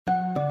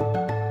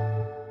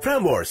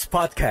Prambors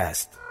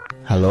Podcast.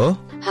 Halo?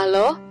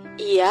 Halo,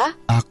 iya?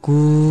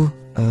 Aku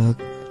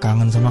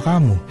kangen sama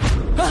kamu.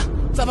 Hah?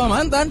 Sama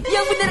mantan?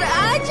 Yang bener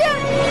aja.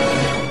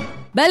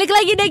 Balik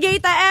lagi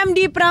DGITM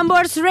di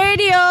Prambors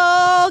Radio.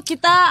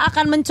 Kita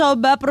akan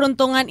mencoba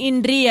peruntungan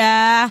Indri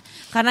ya.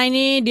 Karena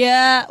ini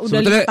dia udah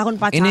 5 tahun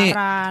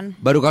pacaran.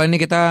 Baru kali ini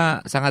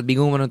kita sangat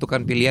bingung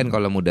menentukan pilihan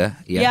kalau muda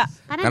ya.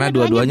 Karena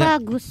dua-duanya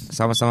bagus.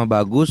 sama-sama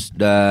bagus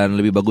dan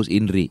lebih bagus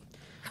Indri.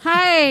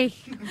 Hai,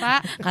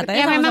 Pak. Katanya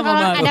Ya memang sama-sama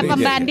kalau bagus. ada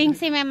pembanding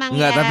sih memang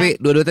Enggak, ya. tapi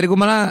dua-dua tadi gue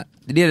malah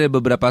jadi ada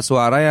beberapa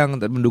suara yang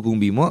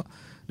mendukung Bimo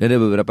dan ada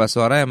beberapa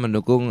suara yang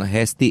mendukung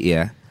Hesti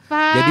ya.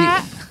 Pak. Jadi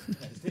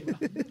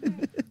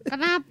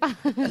Kenapa?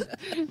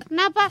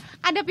 Kenapa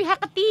ada pihak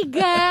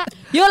ketiga?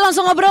 Yuk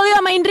langsung ngobrol yuk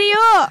sama Indri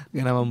yuk.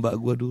 nama mbak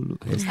gue dulu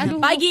Hesti. Aduh.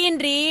 Pagi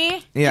Indri.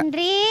 Iya.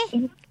 Indri,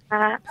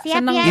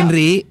 siap Seneng ya?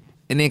 Indri,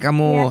 ini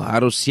kamu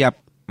harus siap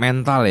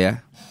mental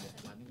ya.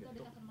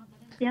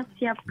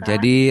 Siap, Kak.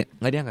 Jadi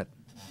nggak diangkat.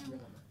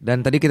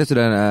 Dan tadi kita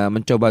sudah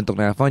mencoba untuk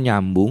nelpon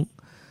nyambung.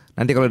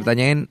 Nanti kalau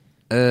ditanyain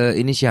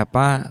ini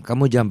siapa,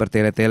 kamu jangan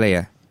bertele-tele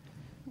ya.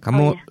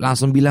 Kamu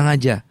langsung bilang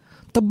aja,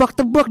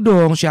 tebak-tebak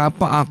dong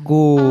siapa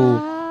aku.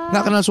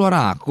 Nggak kenal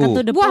suara aku. Cut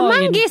to the Buah point,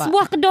 manggis, Pak.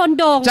 buah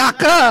kedondong.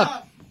 Cakep.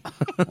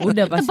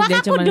 Udah pasti Tebak dia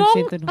aku cuma dong.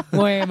 situ.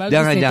 Woi, bagus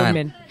Jangan. nih,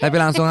 tumben. Tapi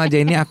langsung aja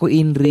ini aku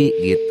Indri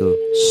gitu.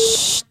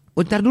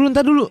 Ntar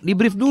dulu, di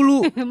brief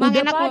dulu. Emang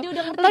Udah, enak Pak, lo, dia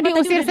udah ngerti, lo Pak, diusir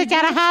tadi udah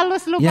secara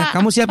halus lu, Ya, Pak.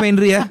 kamu siapa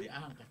Indri ya?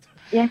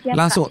 Ya, siap,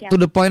 Langsung Kak, siap. to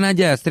the point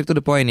aja, straight to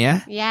the point ya.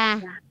 Ya.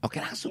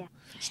 Oke, langsung.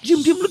 Diam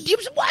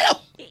semua lo.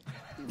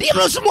 Diam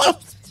lo semua lo.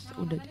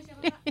 Udah.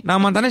 Nama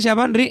mantannya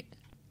siapa, Indri?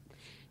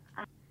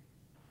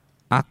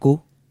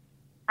 Aku.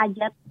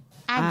 Ajat.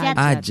 Ajat.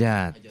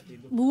 Ajat.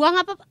 Buang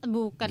apa?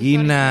 Bukan.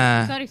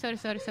 Gina. Sorry.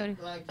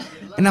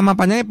 Nama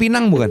panjangnya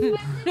Pinang bukan? Duh,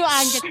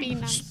 Ajat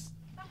Pinang.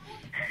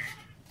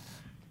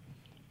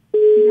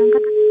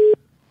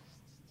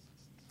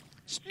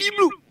 Diam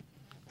lu.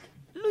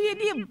 Lu ya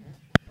diem.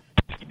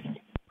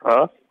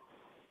 Halo?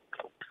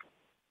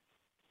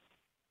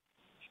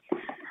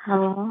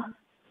 Halo,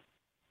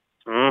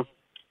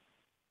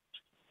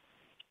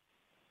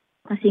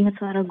 masih ingat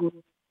suara gue?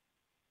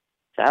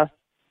 Sal?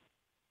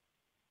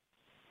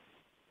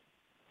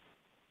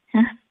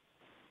 Hah?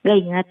 Gak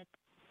ingat?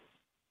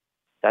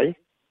 Sal?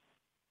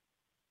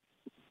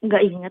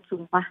 Gak ingat,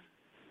 sumpah.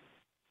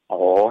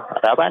 Oh,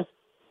 ada apaan?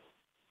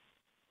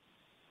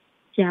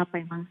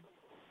 Siapa emang?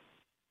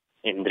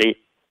 Indri.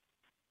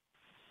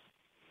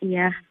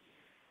 Iya.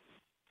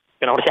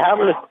 Kenapa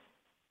siapa lu?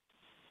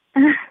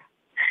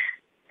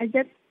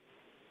 Ajat,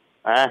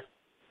 Ah,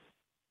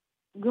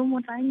 gue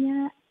mau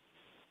tanya.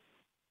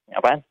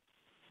 apaan?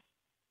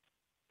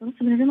 Lu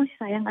sebenarnya masih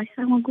sayang gak sih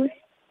sama gue?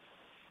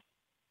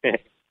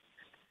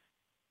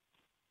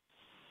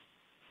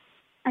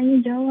 Ayo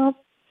jawab.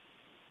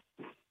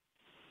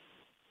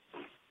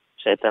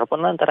 Saya telepon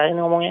lah, ntar aja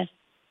ngomongnya.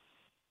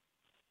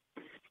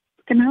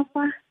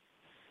 Kenapa?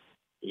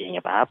 Iya,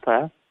 nggak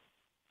apa-apa.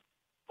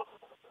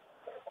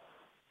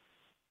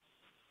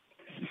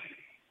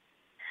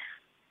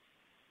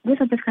 Gue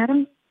sampai sekarang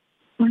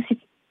masih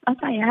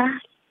apa ya?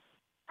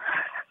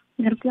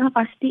 Ngerti lah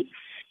pasti.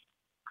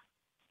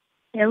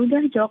 Ya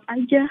udah jawab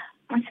aja.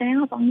 Masih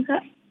sayang apa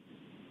enggak?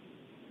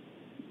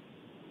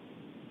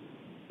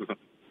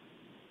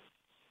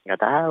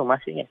 Nggak tahu,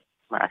 masih ya?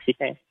 Masih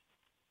kayak.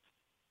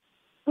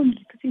 Oh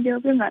gitu sih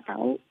jawabnya nggak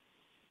tahu.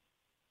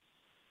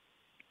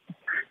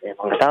 Ya,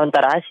 nggak tahu,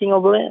 ntar aja sih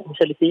ngobrolnya.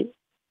 Bisa di sini.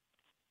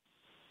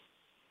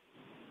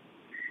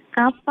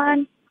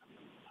 Kapan?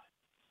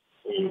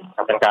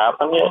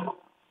 Kapan-kapan ya?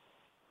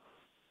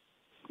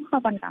 Kok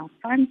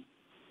kapan-kapan?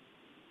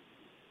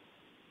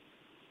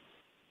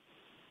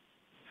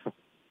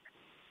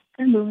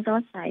 Kan belum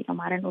selesai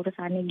kemarin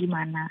urusannya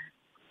gimana?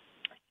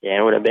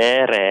 Ya udah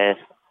beres.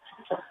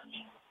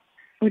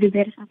 Udah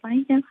beres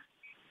apanya?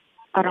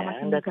 Orang Ya,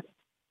 masih udah. muda.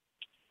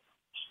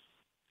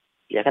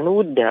 Ya kan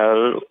udah,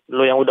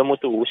 lu yang udah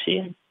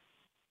mutusin.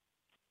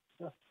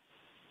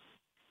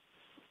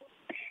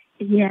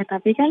 Iya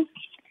tapi kan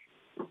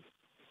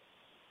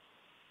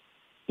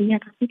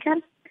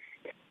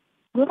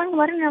gue kan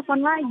kemarin nelpon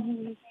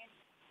lagi.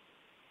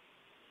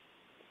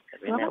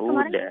 Tapi Gua ya kan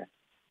kemarin- udah.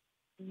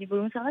 Ini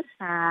belum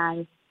selesai.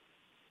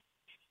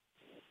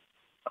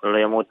 Lu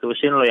yang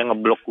mutusin, lu yang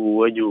ngeblok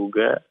gua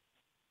juga.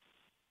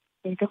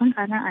 Ya, itu kan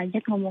karena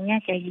Ajat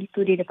ngomongnya kayak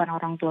gitu di depan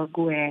orang tua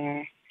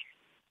gue.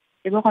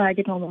 Coba kalau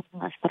Ajat ngomong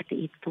nggak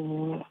seperti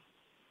itu.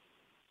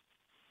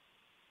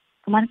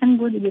 Kemarin kan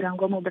gue dibilang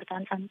gue mau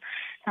bertahan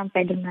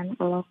sampai dengan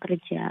lo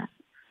kerja.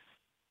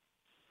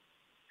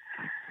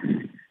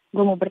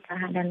 Gue mau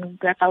bertahan dan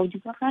gak tahu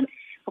juga kan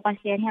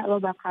kepastiannya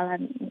lo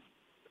bakalan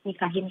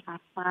nikahin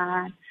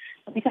kapan.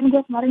 Tapi kan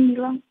gue kemarin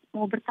bilang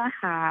mau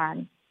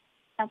bertahan.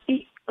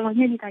 Tapi lo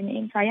nya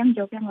ditanyain sayang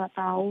jawabnya nggak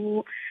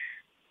tahu.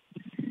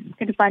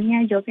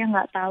 Kedepannya jawabnya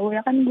nggak tahu.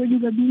 Ya kan gue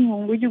juga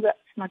bingung. Gue juga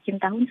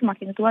semakin tahun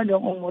semakin tua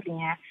dong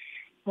umurnya.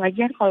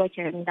 Wajar kalau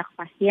cewek minta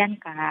kepastian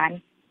kan.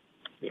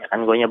 Ya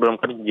kan gue belum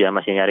kerja,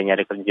 masih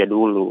nyari-nyari kerja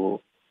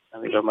dulu.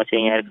 Tapi kalau masih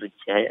nyari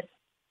kerja ya.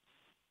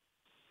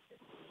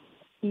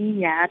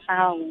 Iya,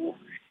 tahu.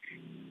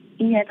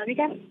 Iya, tapi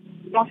kan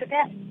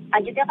maksudnya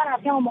Ajatnya kan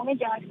harusnya ngomongnya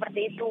jangan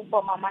seperti itu kok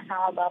mama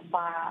sama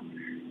bapak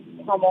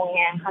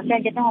ngomongnya. Harusnya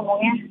Ajatnya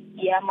ngomongnya,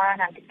 iya mah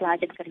nanti setelah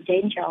Ajat kerja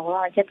insya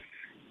Allah Ajat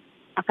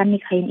akan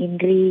nikahin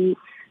Indri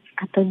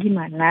atau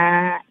gimana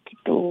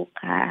gitu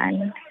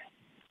kan.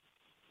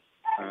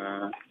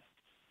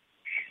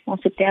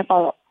 Maksudnya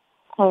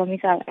kalau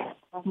misalnya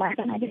kemarin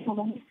kan Ajat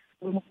ngomongnya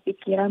belum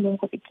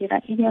kepikiran.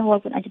 Iya,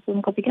 walaupun Ajat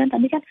belum kepikiran,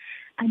 tapi kan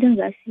ada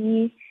nggak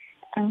sih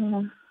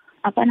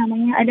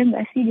ada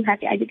nggak sih di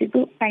hati Ajat itu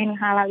pengen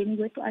halalin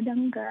gue tuh, ada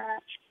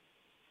nggak?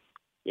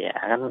 Ya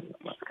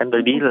kan udah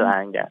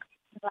bilang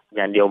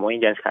jangan diomongin,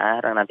 jangan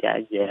sekarang, nanti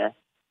aja.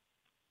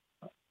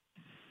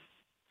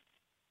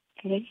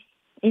 Oke.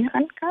 Iya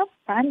kan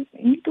kapan?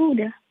 Ini tuh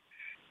udah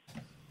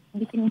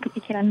bikin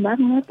kepikiran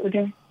banget,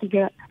 udah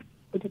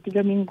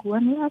tiga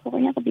mingguan lah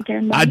pokoknya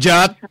kepikiran banget.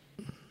 Ajat.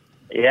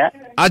 Iya.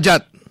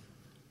 Ajat.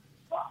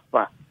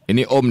 Wah.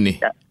 Ini Om nih.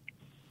 Ya.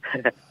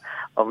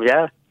 Om ya.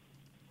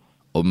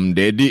 Om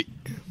Dedi.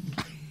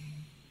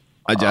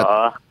 Ajat.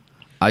 Oh.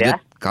 Ajat,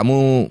 Ya?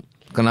 kamu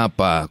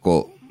kenapa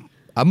kok?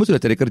 Kamu sudah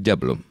cari kerja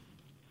belum?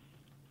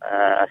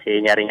 Masih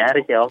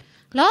nyari-nyari sih, Om.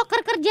 Loker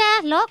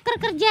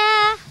kerja.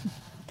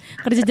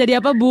 Kerja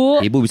jadi apa,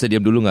 Bu? Ibu bisa diam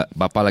dulu nggak?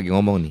 Bapak lagi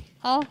ngomong nih.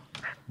 Oh.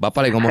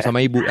 Bapak lagi ngomong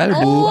sama Ibu.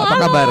 Bu, apa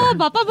kabar?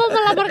 Bapak mau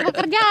melamar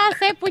pekerjaan,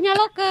 saya punya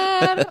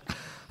loker.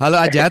 Halo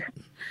Ajat.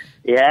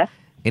 Ya.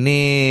 Ini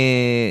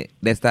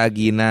Desta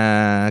Gina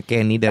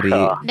Kenny dari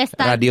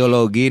Desta.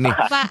 radiologi nih.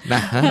 Pak.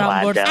 Nah,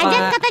 Prambors, Wadah.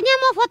 Ajat Pak. katanya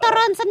mau foto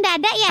ronsen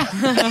dada ya?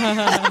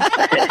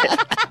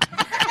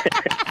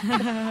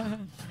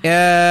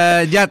 ya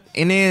Jat,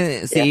 ini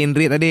si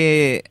Indri tadi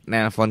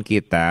nelpon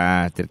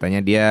kita. Ceritanya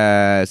dia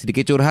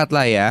sedikit curhat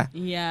lah ya.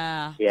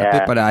 Iya. Ya. Tapi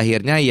pada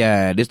akhirnya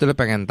ya dia sudah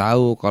pengen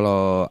tahu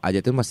kalau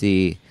Ajat tuh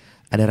masih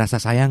ada rasa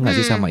sayang nggak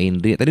sih sama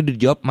Indri. Tadi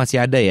dijawab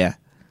masih ada ya.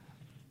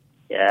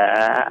 Ya,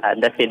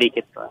 ada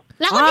sedikit, Pak.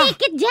 Lah kok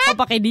dikit, Jat? Kok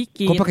pakai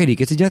dikit? Kok pakai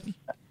dikit sih Jat?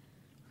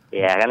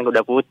 Ya kan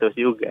udah putus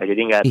juga, jadi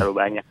nggak terlalu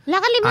banyak. Lah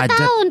kan 5 Ajat.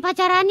 tahun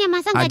pacarannya,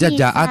 masa nggak Ajat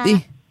bisa? jahat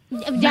ih.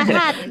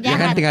 Jahat. Ya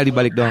kan tinggal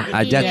dibalik dong.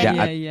 Ajat Iya,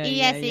 jahat.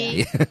 Iya sih.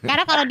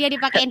 Karena kalau dia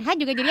dipakein H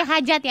juga jadi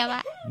hajat ya,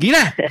 Pak.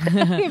 Gina.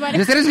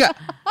 Bisa serius gak?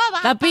 Oh,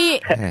 Pak.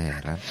 Tapi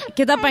Heran.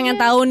 kita pengen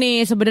tahu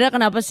nih sebenarnya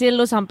kenapa sih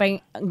lu sampai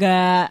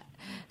nggak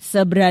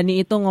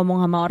seberani itu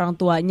ngomong sama orang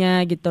tuanya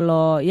gitu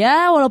loh.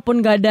 Ya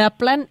walaupun nggak ada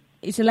plan,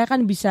 istilahnya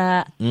kan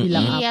bisa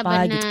bilang Iya, apa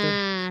benar. gitu.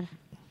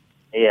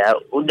 Iya,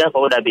 kok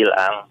udah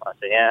bilang,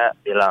 maksudnya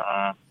bilang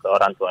ke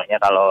orang tuanya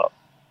kalau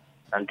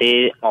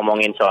nanti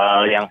ngomongin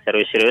soal yang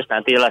serius-serius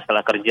nanti lah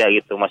setelah kerja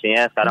gitu.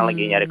 Maksudnya sekarang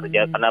lagi nyari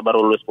kerja karena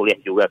baru lulus kuliah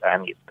juga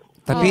kan gitu.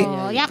 Tapi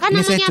Oh, ya kan ini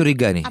saya namanya-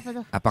 curiga nih. apa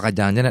tuh? Apakah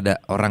jangan-jangan ada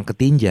orang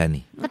ketinja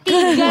nih?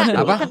 Ketiga.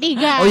 Apa?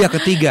 Ketiga. Oh ya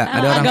ketiga,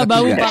 ada orang Agak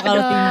bau ketiga. Pak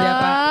kalau tinja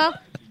Pak.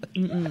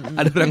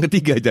 Ada orang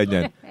ketiga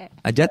jangan.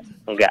 Ajat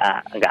Nggak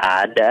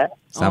ada.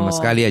 sama Oh.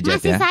 sekali Ajat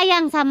Masih ya.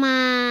 sayang sama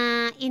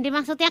Indri,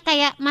 maksudnya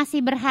kayak masih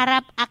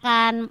berharap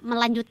akan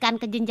melanjutkan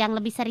ke jenjang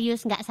lebih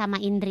serius nggak sama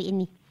Indri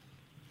ini?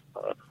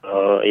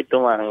 Itu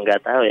mah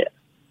nggak tahu ya.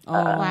 Oh.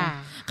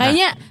 Wah.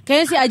 Kayaknya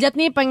si Ajat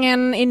nih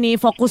pengen ini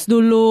fokus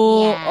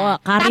dulu Iya.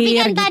 karir Tapi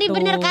kan gitu. tadi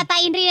bener kata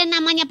Indri, dan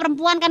namanya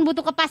perempuan kan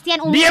butuh kepastian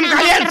umur. Diam nambah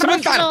kalian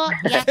terus sebentar. tuh.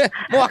 Ya.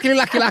 Mewakili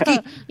laki-laki.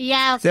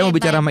 Iya, oke, Saya mau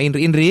bicara baik. sama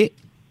Indri.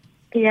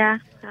 Iya.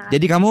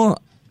 Jadi kamu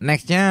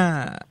nextnya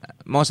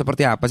mau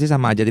seperti apa sih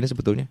sama Ajat ini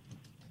sebetulnya?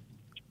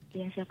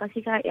 Ya siapa sih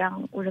Kak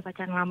yang udah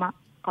pacaran lama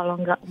kalau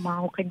nggak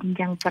mau ke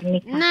jenjang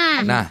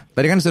pernikahan? Nah,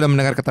 tadi kan sudah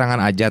mendengar keterangan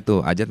Ajat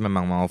tuh. Ajat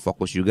memang mau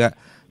fokus juga,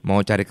 mau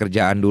cari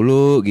kerjaan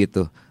dulu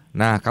gitu.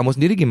 Nah, kamu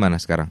sendiri gimana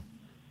sekarang?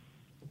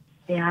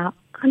 Ya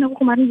kan aku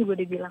kemarin juga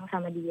udah bilang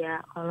sama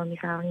dia kalau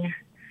misalnya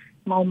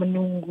mau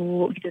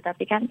menunggu gitu,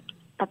 tapi kan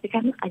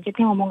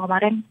Ajatnya ngomong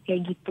kemarin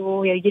kayak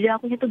gitu ya, jadi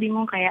aku tuh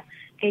bingung kayak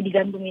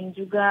digantungin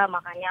juga,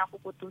 makanya aku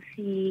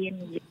putusin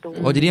gitu.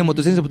 Oh, jadi yang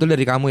mutusin sebetulnya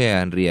dari kamu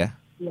ya, Andri ya?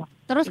 Iya.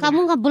 Terus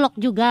kamu ngeblok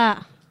juga?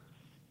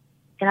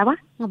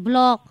 Kenapa?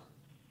 Ngeblok.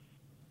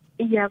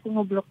 Iya, aku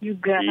ngeblok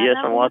juga. Iya,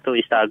 karena semua tuh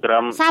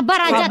Instagram. Sabar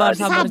aja, Sabar,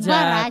 sabar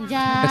Jat.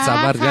 aja.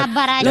 Sabar, Jat.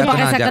 Sabar aja. Lu Jat,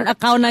 pakai tenang, second Jat.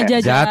 account aja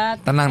Jat, Jat.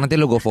 tenang nanti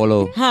lu go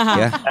follow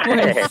ya.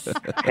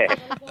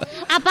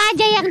 Apa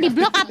aja yang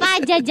diblok, apa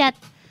aja, Jat?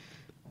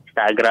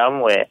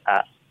 Instagram, WA,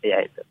 ya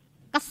itu.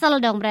 Kesel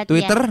dong berarti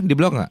Twitter ya. di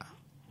blok nggak?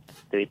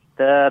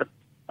 Twitter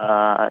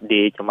di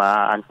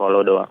cuma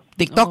unfollow doang.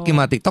 TikTok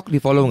gimana? TikTok di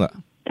follow nggak?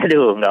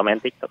 Aduh, nggak main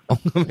TikTok. Oh,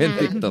 nggak main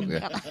TikTok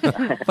ya.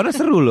 Padahal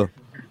seru loh.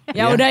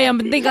 Ya udah yang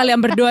penting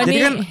kalian berdua Jadi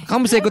nih. kan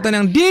kamu bisa ikutan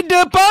yang di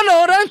depan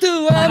orang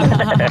tua.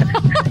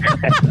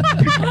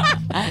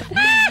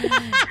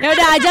 Ya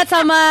udah Ajat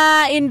sama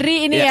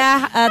Indri ini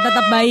ya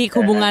tetap baik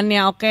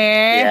hubungannya, oke?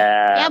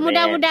 Ya amin.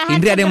 mudah-mudahan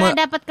Indri ada yang segera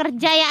mau- dapat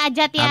kerja ya,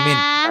 Ajat ya. Amin.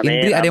 Amin,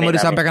 Indri ada yang mau amin,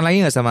 disampaikan lagi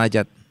nggak sama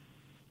Ajat?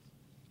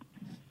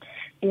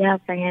 ya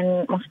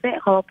pengen, maksudnya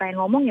kalau pengen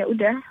ngomong ya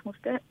udah,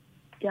 maksudnya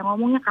ya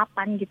ngomongnya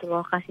kapan gitu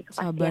loh, kasih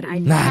kepastian Sabar, aja.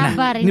 Indri.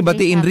 Sabar, ini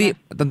berarti Indri,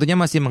 Indri tentunya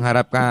masih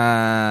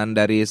mengharapkan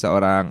dari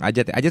seorang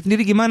Ajat. Ajat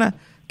sendiri gimana?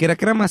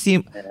 Kira-kira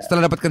masih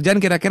setelah dapat kerjaan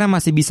kira-kira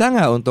masih bisa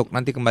nggak untuk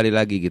nanti kembali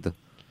lagi gitu?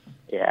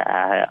 Ya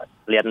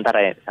lihat ntar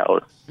ya insya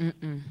Allah.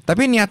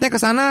 Tapi niatnya ke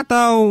sana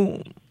atau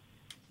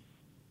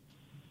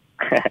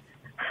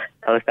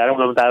Kalau sekarang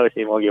belum tahu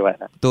sih mau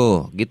gimana.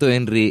 tuh gitu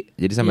Indri.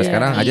 Jadi sampai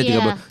sekarang Ajat juga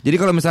Iya. belum. Jadi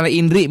kalau misalnya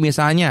Indri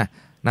misalnya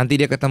nanti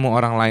dia ketemu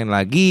orang lain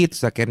lagi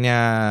terus akhirnya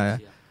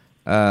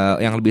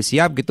yang lebih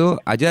siap gitu,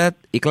 Ajat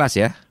ikhlas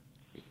ya.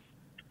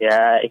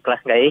 Ya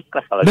ikhlas nggak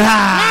ikhlas kalau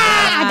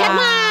Ajat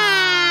mah.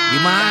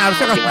 Gimana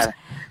harusnya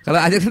kalau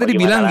Ajat kan tadi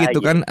Gimana bilang lagi? gitu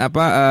kan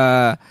apa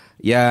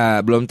ya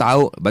belum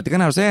tahu. Berarti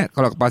kan harusnya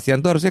kalau kepastian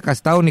tuh harusnya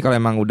kasih tahu nih kalau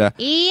emang udah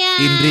Iya.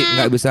 Indri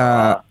nggak bisa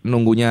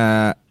nunggunya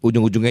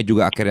ujung-ujungnya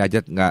juga akhirnya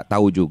Ajat nggak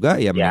tahu juga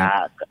ya. Ya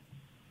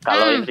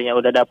kalau intinya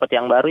udah dapet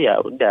yang baru ya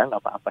udah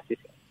nggak apa-apa sih.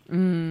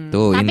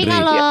 Tuh Tapi Indri.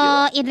 kalau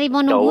Indri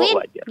mau nungguin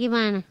wajar.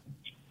 gimana?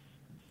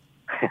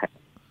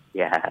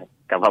 Ya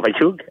nggak apa-apa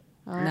juga.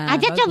 Nah,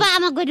 Ajat coba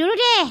sama gue dulu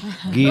deh.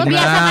 Gina. Gue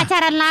biasa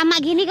pacaran lama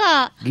gini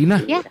kok. Gina.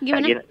 Ya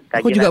gimana?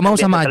 Aku juga mau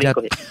sama Ajat.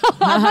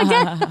 Apa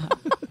Ajat?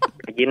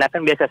 Gina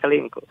kan biasa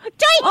selingkuh.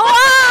 Coy.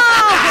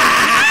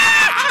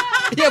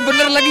 Ya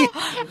bener lagi.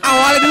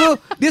 Awalnya dulu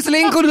dia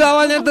selingkuh dulu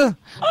awalnya tuh.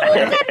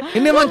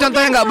 Ini emang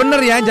contohnya nggak bener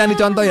ya, jangan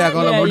dicontoh ya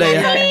kalau muda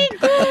ya.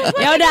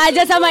 Ya udah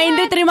aja sama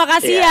Indri, terima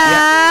kasih ya.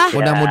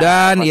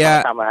 Mudah-mudahan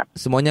ya sama-sama.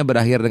 semuanya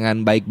berakhir dengan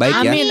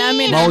baik-baik ya. Amin,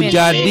 amin, Mau amin.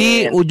 jadi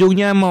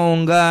ujungnya mau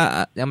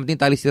enggak, yang penting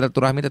tali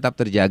silaturahmi tetap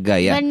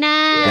terjaga ya.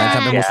 Benar. Jangan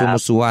sampai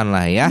musuh-musuhan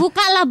lah ya.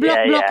 Bukalah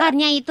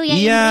blok-blokannya itu ya.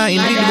 Iya,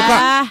 Indri Ada. dibuka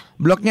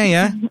bloknya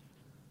ya.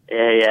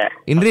 Iya.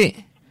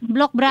 Indri,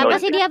 Blok berapa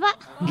sih dia,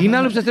 Pak? Gina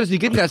lu bisa serius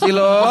dikit gak sih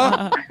lo?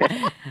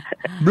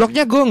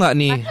 Bloknya go gak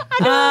nih?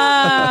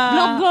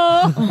 Blok go.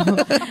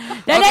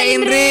 Dadah, Oke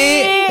Indri,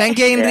 thank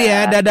you Indri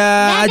ya. Dadah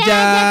Dadah,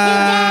 aja.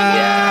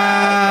 Ya,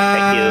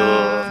 thank you.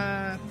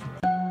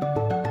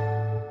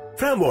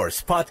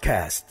 Prambors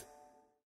Podcast.